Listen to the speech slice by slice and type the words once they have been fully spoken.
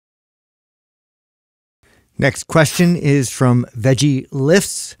Next question is from Veggie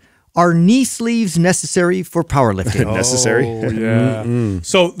Lifts. Are knee sleeves necessary for powerlifting? Necessary? Oh, yeah.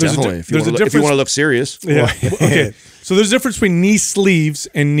 So there's Definitely. a difference. If you want to look serious. Yeah. Okay. So there's a difference between knee sleeves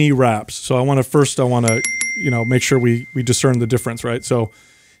and knee wraps. So I want to make sure we discern the difference, right? So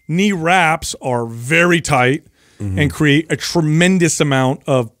knee wraps are very tight and create a tremendous amount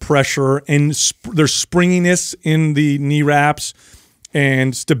of pressure, and there's springiness in the knee wraps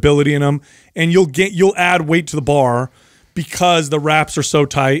and stability in them, and you'll add weight to the bar because the wraps are so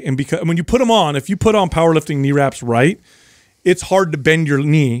tight, and because when you put them on, if you put on powerlifting knee wraps right, it's hard to bend your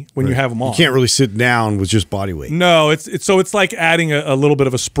knee when you have them on. You can't really sit down with just body weight. No, it's like adding a little bit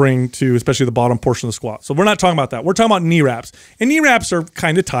of a spring to especially the bottom portion of the squat. So we're not talking about that. We're talking about knee wraps, and knee wraps are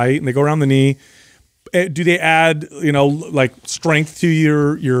kind of tight and they go around the knee. Do they add like strength to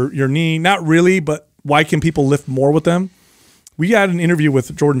your knee? Not really, but why can people lift more with them? We had an interview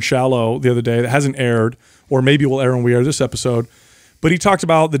with Jordan Shallow the other day that hasn't aired, or maybe will air when we air this episode, but he talked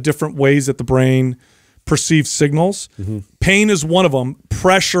about the different ways that the brain perceives signals. Pain is one of them.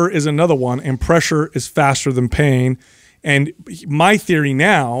 Pressure is another one, and pressure is faster than pain. And my theory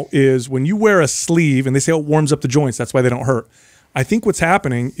now is when you wear a sleeve, and they say it warms up the joints, that's why they don't hurt. I think what's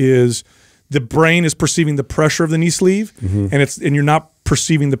happening is the brain is perceiving the pressure of the knee sleeve, and you're not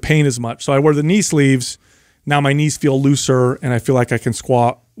perceiving the pain as much. So I wear the knee sleeves. Now my knees feel looser, and I feel like I can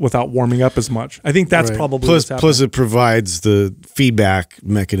squat without warming up as much. I think that's probably what's happening. Plus, it provides the feedback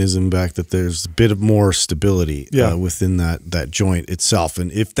mechanism back that there's a bit of more stability within that joint itself.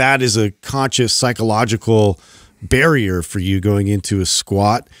 And if that is a conscious psychological barrier for you going into a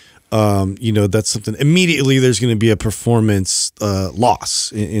squat, that's something. Immediately, there's going to be a performance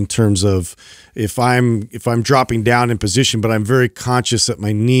loss in terms of if I'm dropping down in position, but I'm very conscious that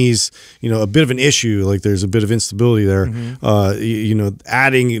my knees, a bit of an issue, like there's a bit of instability there.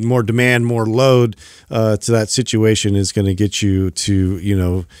 Adding more demand, more load to that situation is going to get you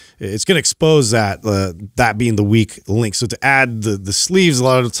to, it's going to expose that being the weak link. So to add the sleeves, a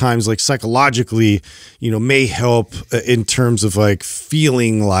lot of times, like psychologically, may help in terms of like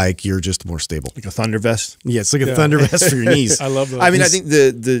feeling like you're just more stable, like a thunder vest. Yeah, it's like a thunder vest for your knees. I love that. I mean, I think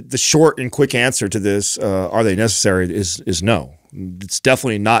the short and quick answer to this, are they necessary, is no. It's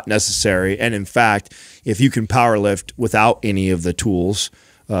definitely not necessary. And in fact, if you can power lift without any of the tools,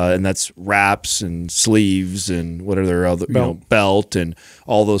 and that's wraps and sleeves and whatever other belt and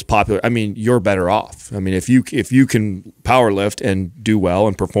all those popular, I mean, you're better off. I mean, if you can power lift and do well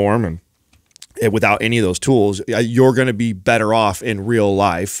and perform and without any of those tools, you're going to be better off in real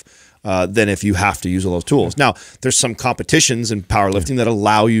life than if you have to use all those tools. Now, there's some competitions in powerlifting that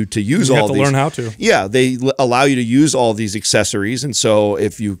allow you to use all these. You have to learn how to. Yeah, they allow you to use all these accessories, and so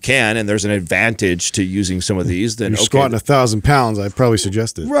if you can, and there's an advantage to using some of these, then you're squatting 1,000 pounds, I'd probably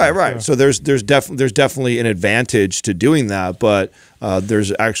suggest it. Right. Yeah. So there's definitely an advantage to doing that, but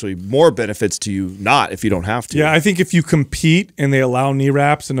there's actually more benefits to you not if you don't have to. Yeah, I think if you compete and they allow knee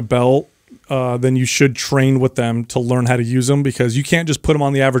wraps and a belt, then you should train with them to learn how to use them, because you can't just put them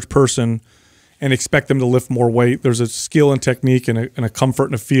on the average person and expect them to lift more weight. There's a skill and technique and a comfort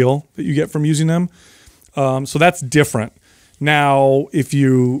and a feel that you get from using them. So that's different. Now,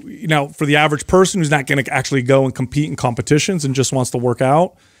 for the average person who's not going to actually go and compete in competitions and just wants to work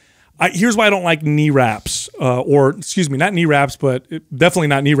out, here's why I don't like knee wraps, not knee wraps, but definitely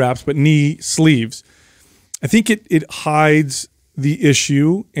not knee wraps, but knee sleeves. I think it hides the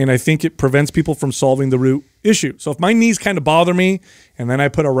issue, and I think it prevents people from solving the root issue. So if my knees kind of bother me and then I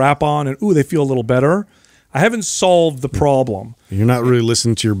put a wrap on and they feel a little better, I haven't solved the problem. You're not really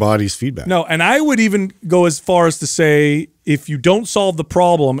listening to your body's feedback. No, and I would even go as far as to say if you don't solve the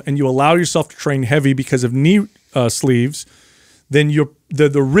problem and you allow yourself to train heavy because of knee sleeves, then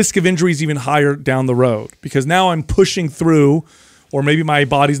the risk of injury is even higher down the road, because now I'm pushing through, or maybe my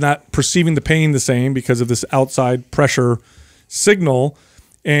body's not perceiving the pain the same because of this outside pressure signal,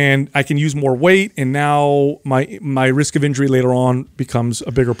 and I can use more weight, and now my risk of injury later on becomes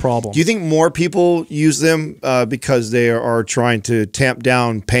a bigger problem. Do you think more people use them because they are trying to tamp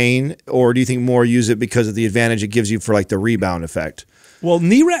down pain, or do you think more use it because of the advantage it gives you for like the rebound effect? Well,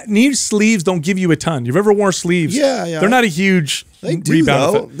 knee sleeves don't give you a ton. You've ever worn sleeves? Yeah. They're not a huge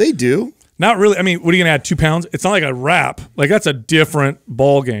rebound effect. They do. Not really. I mean, what are you going to add, 2 pounds? It's not like a wrap. Like, that's a different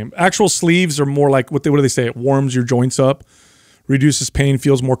ball game. Actual sleeves are more like, what do they say? It warms your joints up, reduces pain,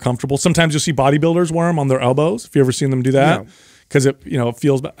 feels more comfortable. Sometimes you'll see bodybuilders wear them on their elbows, if you ever seen them do that, because it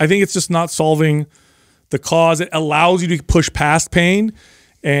feels. I think it's just not solving the cause. It allows you to push past pain,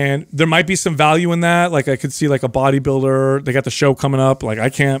 And there might be some value in that. Like I could see like a bodybuilder, they got the show coming up. Like I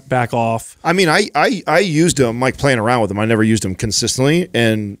can't back off. I mean, I used them, like playing around with them. I never used them consistently,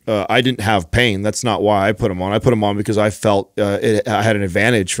 and I didn't have pain. That's not why I put them on. I put them on because I felt I had an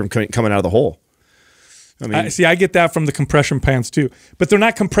advantage from coming out of the hole. I mean, I get that from the compression pants too, but they're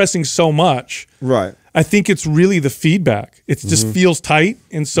not compressing so much. Right. I think it's really the feedback. It just feels tight,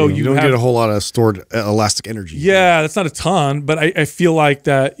 and so you don't get a whole lot of stored elastic energy. Yeah, that's not a ton, but I feel like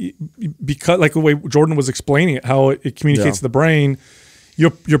that because, like the way Jordan was explaining it, how it communicates to the brain,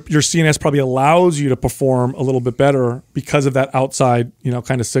 your CNS probably allows you to perform a little bit better because of that outside,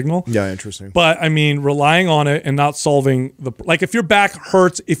 kind of signal. Yeah, interesting. But I mean, relying on it and not solving like if your back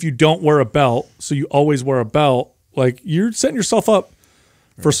hurts if you don't wear a belt, so you always wear a belt, like you're setting yourself up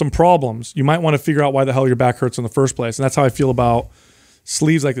for some problems. You might want to figure out why the hell your back hurts in the first place. And that's how I feel about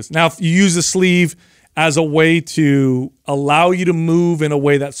sleeves like this. Now, if you use the sleeve as a way to allow you to move in a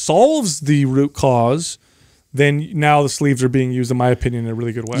way that solves the root cause, then now the sleeves are being used, in my opinion, in a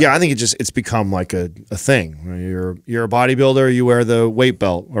really good way. Yeah, I think it's become like a thing. You're a bodybuilder, you wear the weight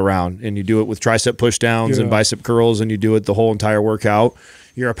belt around, and you do it with tricep push downs and bicep curls, and you do it the whole entire workout.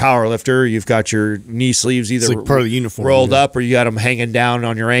 You're a power lifter. You've got your knee sleeves either like part of the uniform, rolled up, or you got them hanging down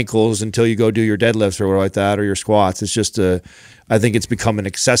on your ankles until you go do your deadlifts or like that, or your squats. It's just I think it's become an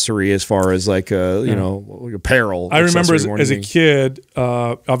accessory as far as like apparel. I remember as a kid,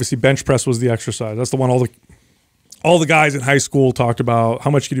 obviously bench press was the exercise. That's the one all the guys in high school talked about.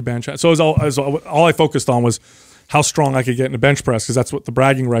 How much could you bench? So all I focused on was how strong I could get in a bench press, because that's what the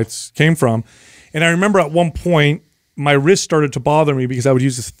bragging rights came from. And I remember at one point, my wrist started to bother me because I would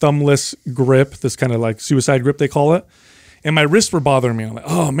use this thumbless grip, this kind of like suicide grip they call it, and my wrists were bothering me. I'm like,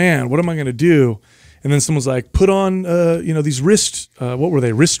 oh man, what am I going to do? And then someone's like, put on these wrist, what were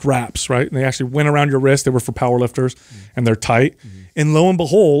they? Wrist wraps, right? And they actually went around your wrist. They were for powerlifters, and they're tight. And lo and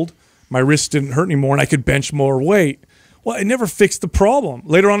behold, my wrist didn't hurt anymore, and I could bench more weight. Well, it never fixed the problem.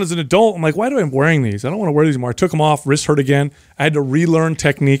 Later on as an adult, I'm like, why do I am wearing these? I don't want to wear these anymore. I took them off, wrist hurt again. I had to relearn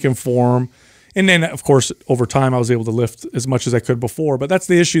technique and form. And then, of course, over time, I was able to lift as much as I could before. But that's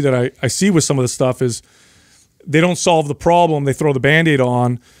the issue that I see with some of the stuff is they don't solve the problem. They throw the Band-Aid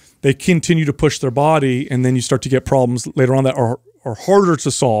on. They continue to push their body, and then you start to get problems later on that are harder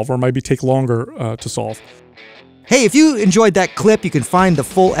to solve or maybe take longer to solve. Hey, if you enjoyed that clip, you can find the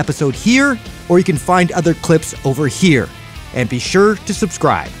full episode here, or you can find other clips over here. And be sure to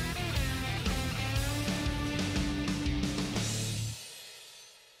subscribe.